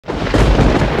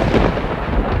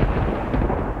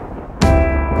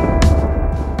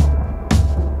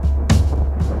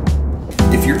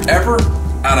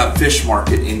fish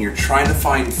market and you're trying to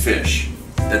find fish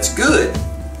that's good,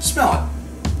 smell it.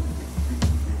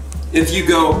 If you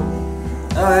go,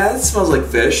 oh, that smells like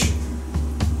fish,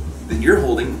 then you're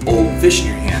holding old fish in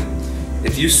your hand.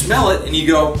 If you smell it and you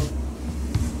go,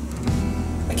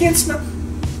 I can't smell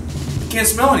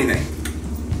anything.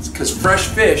 It's because fresh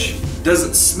fish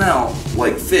doesn't smell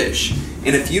like fish.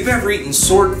 And if you've ever eaten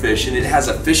swordfish and it has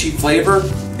a fishy flavor,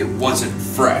 it wasn't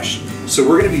fresh. So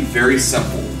we're gonna be very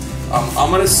simple.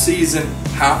 I'm gonna season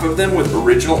half of them with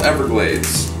original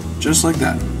Everglades. Just like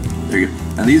that. There you go.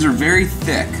 Now these are very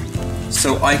thick,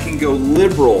 so I can go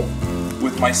liberal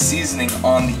with my seasoning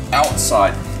on the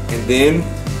outside. And then,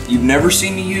 you've never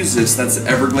seen me use this, that's the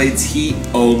Everglades heat.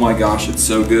 Oh my gosh, it's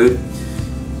so good.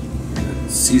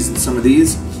 Season some of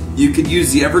these. You could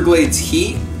use the Everglades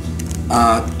heat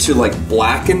to like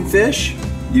blacken fish.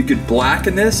 You could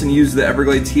blacken this and use the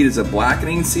Everglades heat as a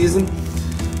blackening season,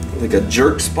 like a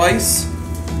jerk spice,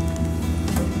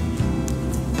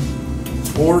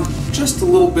 or just a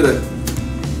little bit of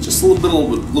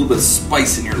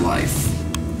spice in your life.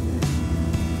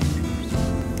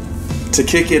 To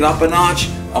kick it up a notch,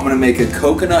 I'm gonna make a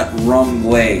coconut rum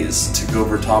glaze to go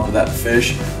over top of that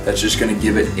fish. That's just gonna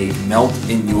give it a melt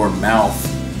in your mouth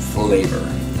flavor.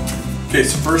 Okay,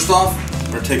 so first off,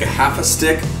 I'm gonna take a half a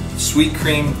stick sweet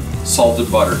cream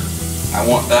salted butter. I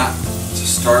want that to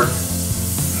start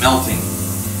melting.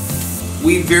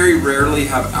 We very rarely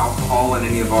have alcohol in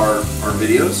any of our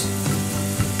videos.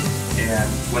 And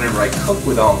whenever I cook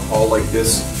with alcohol like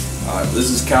this, this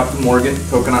is Captain Morgan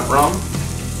coconut rum.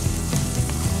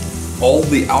 All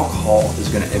the alcohol is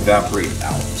going to evaporate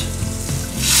out.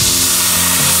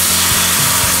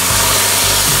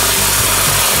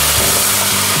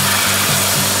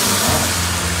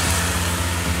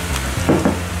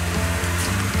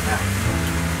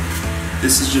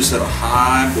 This is just at a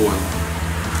high boil.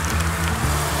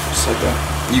 Just like that.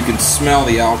 You can smell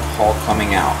the alcohol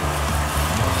coming out.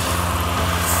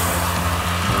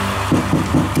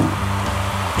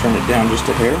 Turn it down just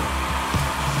a hair.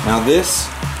 Now this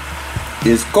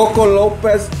is Coco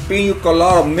Lopez Pina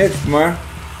Colada mix, man.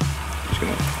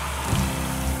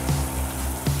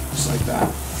 Just like that.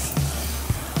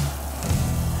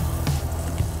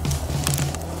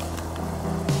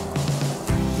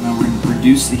 Now we're going to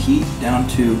reduce the heat down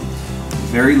to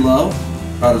very low,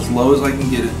 about as low as I can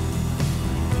get it.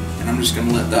 And I'm just going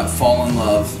to let that fall in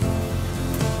love.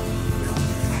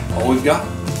 All we've got,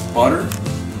 butter,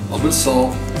 a little bit of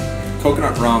salt,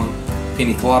 coconut rum,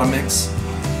 pina colada mix.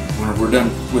 When we're done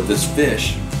with this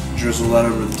fish, drizzle that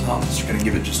over the top. It's going to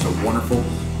give it just a wonderful,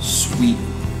 sweet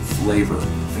flavor.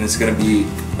 And it's going to be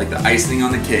like the icing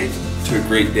on the cake to a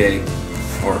great day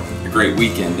or a great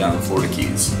weekend down in Florida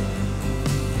Keys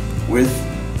with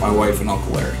my wife and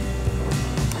Uncle Larry.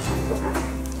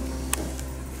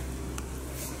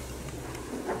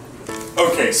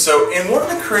 Okay, so in one of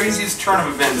the craziest turn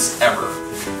of events ever,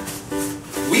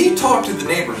 we talked to the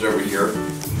neighbors over here.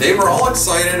 They were all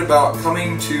excited about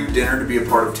coming to dinner to be a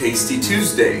part of Tasty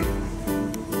Tuesday.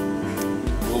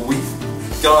 Well, we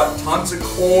got tons of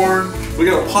corn. We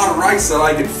got a pot of rice that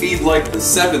I could feed like the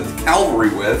 7th Cavalry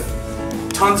with.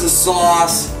 Tons of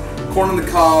sauce, corn on the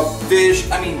cob, fish.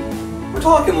 I mean, we're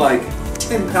talking like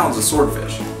 10 pounds of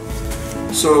swordfish.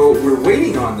 So we're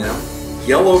waiting on them,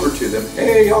 yell over to them,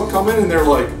 hey, y'all come in, and they're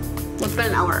like, it's been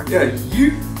an hour. Yeah,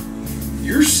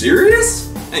 you're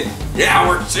serious? Hey, yeah,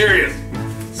 we're serious.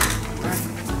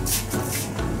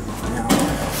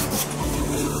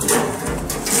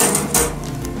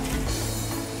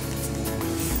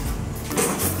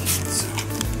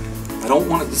 I don't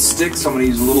want it to stick, so I'm going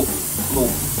to use a little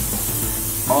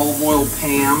olive oil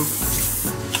pan,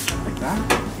 like that.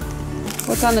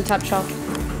 What's on the top shelf?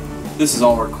 This is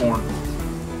all our corn.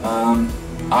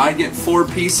 I get 4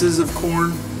 pieces of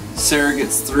corn, Sarah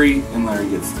gets 3, and Larry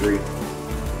gets 3.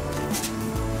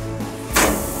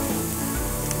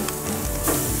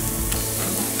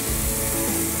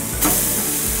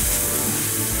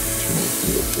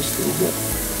 Just a little bit,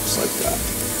 just like that.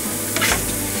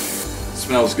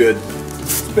 Smells good.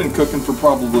 It's been cooking for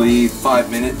probably 5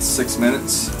 minutes, 6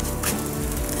 minutes.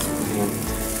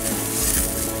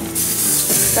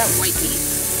 That white meat.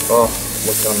 Oh,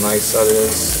 look how nice that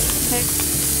is. Okay.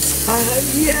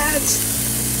 Yes!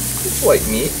 It's white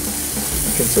meat.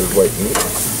 Considered white meat.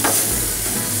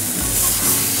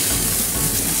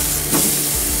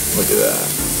 Look at that.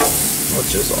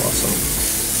 That's just awesome.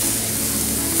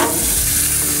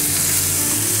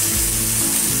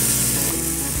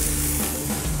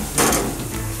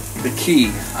 The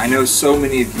key, I know so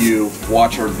many of you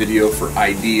watch our video for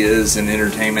ideas and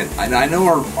entertainment. And I know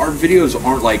our videos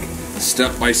aren't like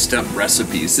step-by-step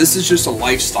recipes. This is just a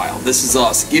lifestyle. This is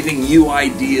us giving you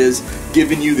ideas,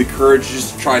 giving you the courage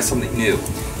just to try something new.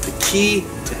 The key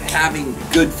to having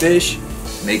good fish,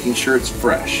 making sure it's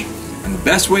fresh. And the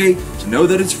best way to know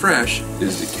that it's fresh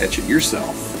is to catch it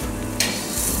yourself.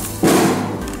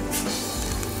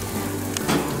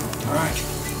 All right,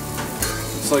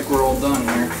 looks like we're all done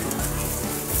here.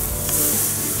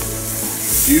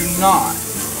 Do not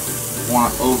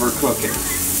want to overcook it.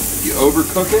 If you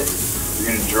overcook it, you're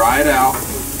going to dry it out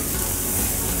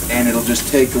and it'll just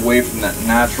take away from that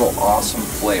natural, awesome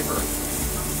flavor.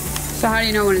 So how do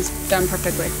you know when it's done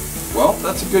perfectly? Well,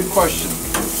 that's a good question.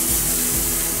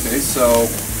 Okay, so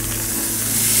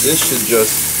this should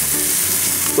just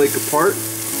flake apart.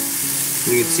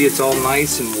 You can see it's all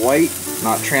nice and white,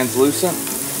 not translucent.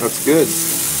 That's good.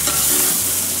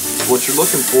 What you're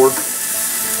looking for,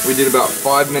 we did about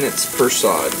 5 minutes per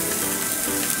side.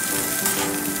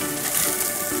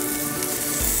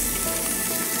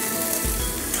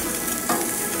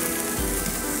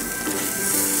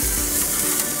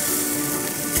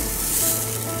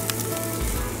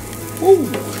 Ooh,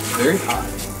 very hot.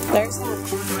 There's some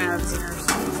coming out of his ears.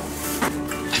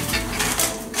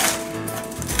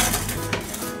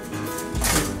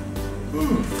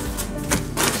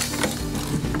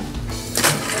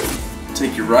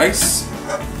 Take your rice.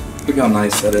 Look how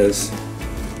nice that is.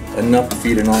 Enough to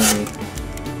feed an army.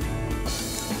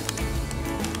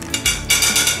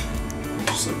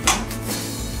 Just like that.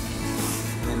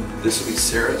 And this will be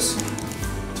Sarah's.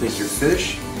 Take your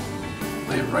fish,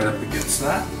 lay it right up against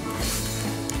that.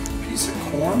 Piece of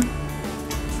corn.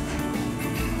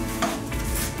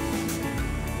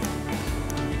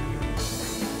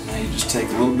 Now you just take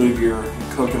a little bit of your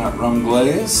coconut rum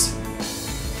glaze.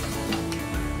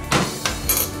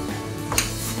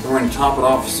 We're going to top it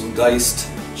off with some diced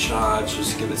chives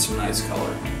just to give it some nice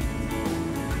color.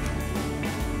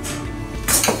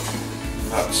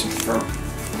 That's some for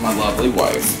my lovely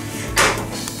wife.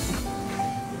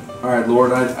 Alright,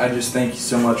 Lord, I just thank you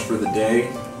so much for the day.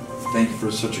 Thank you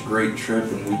for such a great trip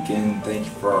and weekend. Thank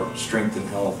you for our strength and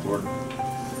health, Lord.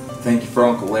 Thank you for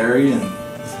Uncle Larry and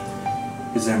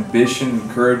his ambition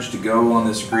and courage to go on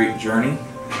this great journey.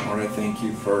 Lord, I thank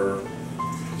you for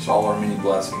just all our many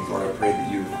blessings. Lord, I pray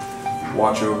that you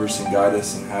watch over us and guide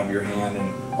us and have your hand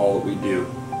in all that we do.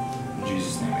 In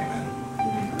Jesus' name, amen.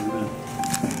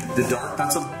 The dark,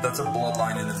 that's a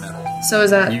bloodline in the middle. So is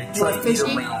that You try to eat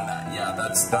fishy? around that. Yeah,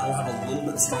 that'll have a little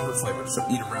bit stronger flavor, so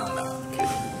eat around that. Okay.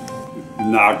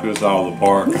 Knock this out of the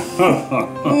park. That's so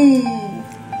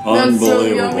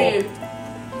Unbelievable. yummy.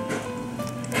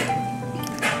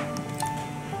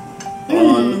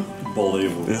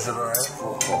 Unbelievable. Is it alright?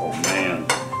 Oh man.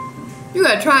 You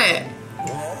gotta try it.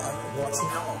 What's it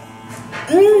called?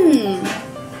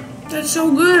 That's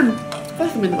so good.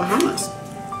 Especially in the Bahamas.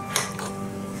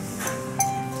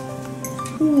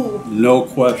 Ooh. No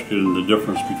question the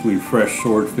difference between fresh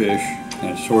swordfish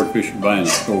and swordfish you buy in the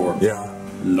store. Yeah.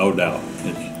 No doubt.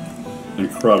 It's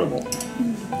incredible.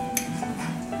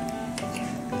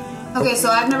 Okay, so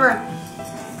I've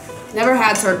never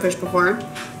had swordfish before.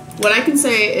 What I can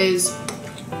say is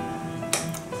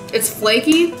it's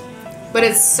flaky, but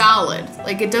it's solid.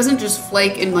 Like it doesn't just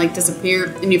flake and like disappear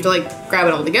and you have to like grab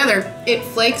it all together. It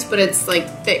flakes, but it's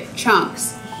like thick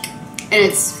chunks. And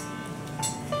it's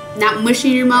not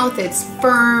mushy in your mouth, it's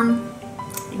firm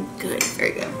and good,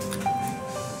 very good.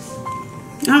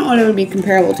 I don't know what it would be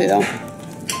comparable to though.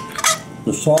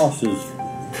 The sauce is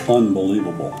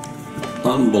unbelievable.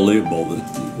 Unbelievable.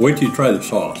 Wait till you try the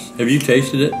sauce. Have you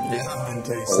tasted it? Yeah, I've been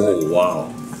tasting it. Oh wow.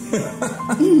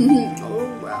 Oh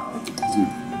wow.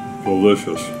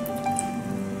 Delicious.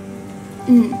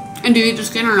 And do you eat the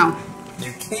skin or no?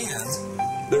 You can.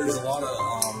 There's a lot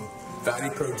of fatty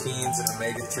proteins and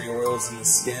omega-3 oils in the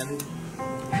skin,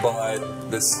 but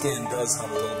the skin does have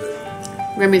a little bit.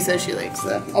 Remy says she likes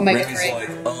the Remi's omega-3. like,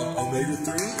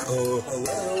 omega-3? Oh,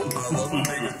 hello. I love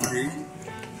omega-3.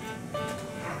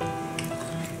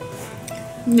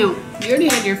 No, you already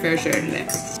had your fair share today.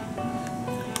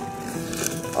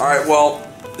 Alright, well,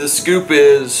 the scoop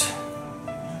is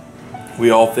we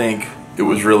all think it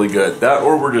was really good. That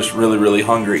or we're just really, really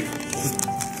hungry.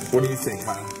 What do you think,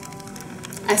 hon?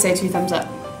 I say 2 thumbs up.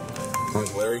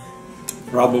 Uncle Larry?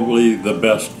 Probably the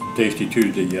best Tasty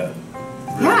Tuesday yet.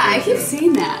 Yeah, I keep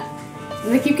seeing that.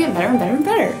 They keep getting better and better and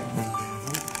better.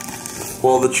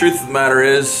 Well, the truth of the matter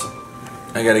is,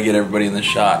 I gotta get everybody in the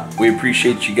shot. We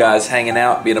appreciate you guys hanging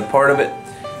out, being a part of it.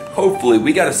 Hopefully,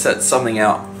 we gotta set something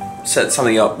up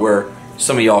where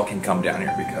some of y'all can come down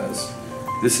here because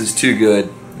this is too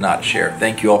good not to share.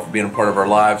 Thank you all for being a part of our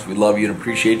lives. We love you and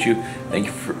appreciate you. Thank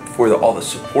you for all the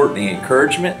support and the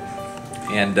encouragement.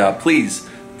 And please,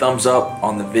 thumbs up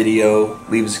on the video,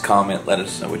 leave us a comment, let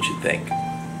us know what you think.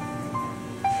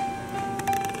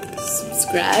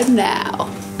 Subscribe now.